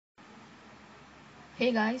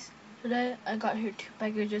Hey guys, today I got here 2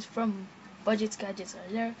 packages from Budgetgadgets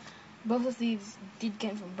earlier. Both of these did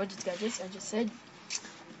come from Budgetgadgets, I just said,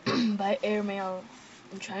 by airmail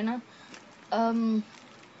in China. Um,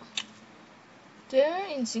 they're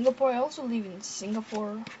in Singapore. I also live in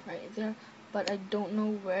Singapore right there, but I don't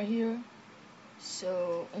know where here.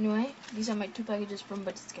 So anyway, these are my 2 packages from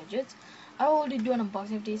Budgetgadgets. I already do an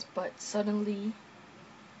unboxing of this, but suddenly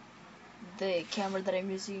the camera that I'm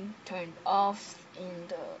using turned off,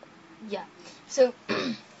 and yeah, so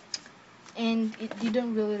and it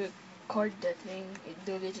didn't really record the thing, it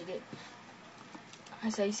deleted it.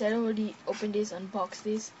 As I said, I already opened this, unboxed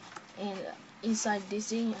this, and inside this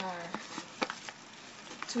thing are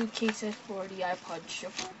 2 cases for the iPod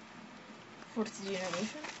Shuffle 4th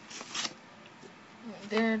generation.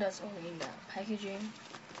 There, that's all in the packaging.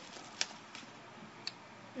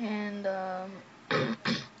 And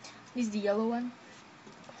this is the yellow one.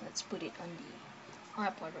 Let's put it on the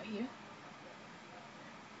iPod right here.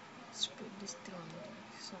 Let's put this thing on the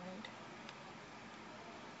side.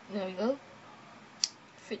 There we go.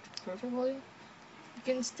 Fit perfectly. You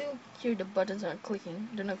can still hear the buttons are clicking.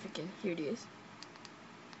 Don't know if you can hear this.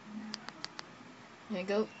 There you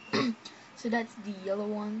go. So that's the yellow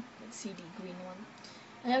one. Let's see the green one.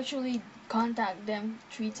 I actually contact them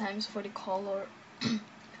 3 times for the color.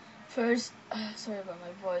 First, sorry about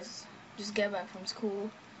my voice. Just get back from school.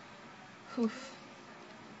 Oof.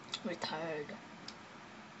 Retired.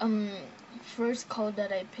 First color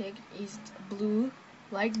that I picked is blue,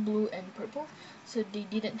 light blue and purple. So they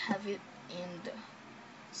didn't have it, and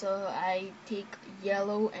so I take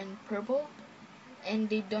yellow and purple, and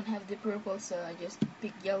they don't have the purple, so I just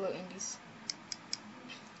pick yellow and this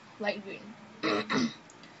light green.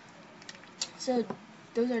 So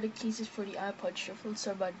those are the cases for the iPod Shuffle.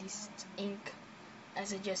 Sorry about this ink.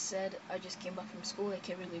 As I just said, I just came back from school. I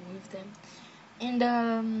can't really move them. And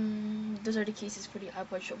those are the cases for the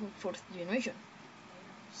iPod Shuffle 4th generation.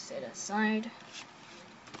 Set aside.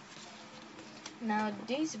 Now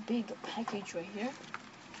this big package right here,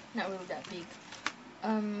 not really that big.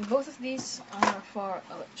 Both of these are for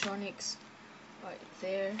electronics, right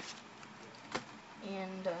there.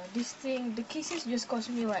 And this thing, the cases just cost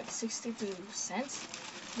me like 62 cents.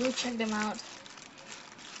 Go check them out.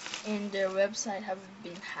 And their website have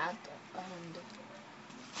been hacked, and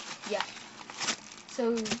yeah.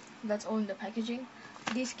 So that's all in the packaging.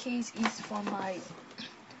 This case is for my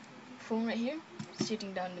phone right here,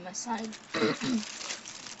 sitting down to my side.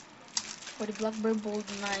 For the Blackberry Bold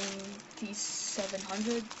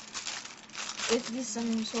 9700. It's this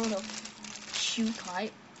some sort of shoe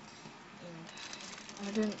type,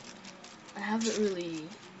 and I haven't really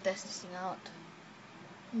tested this thing out.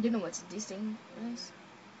 I don't know what's this thing is.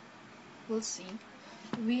 We'll see.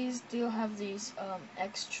 We still have this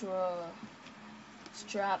extra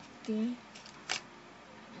strap thing, and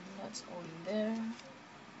that's all in there.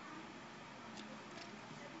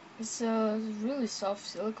 It's a really soft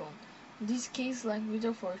silicone. This case like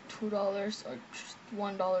retail for $2 or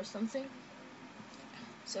 $1 something.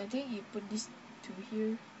 So I think you put this to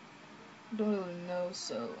here. Don't really know,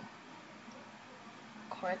 so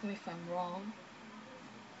correct me if I'm wrong.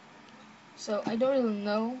 So I don't really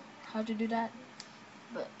know how to do that,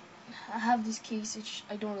 but I have this case which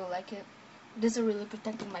I don't really like it. It doesn't really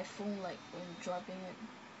protect my phone, like when dropping it.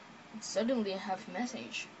 Suddenly I have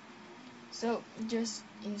message. So just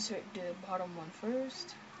insert the bottom one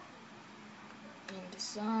first, and the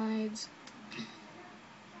sides.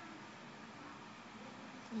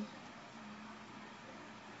 I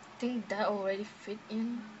think that already fit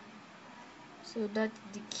in. So that's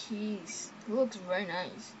the keys. It looks very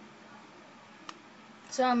nice.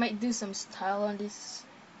 So I might do some style on this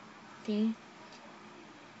thing.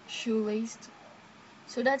 Shoelaced.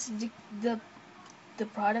 So that's the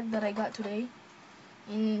product that I got today.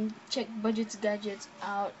 And check Budgetgadgets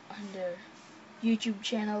out on their YouTube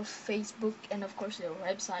channel, Facebook, and of course their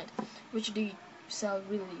website, which they sell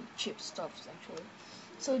really cheap stuff actually.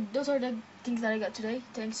 So those are the things that I got today.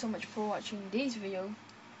 Thanks so much for watching this video.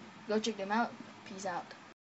 Go check them out. Peace out.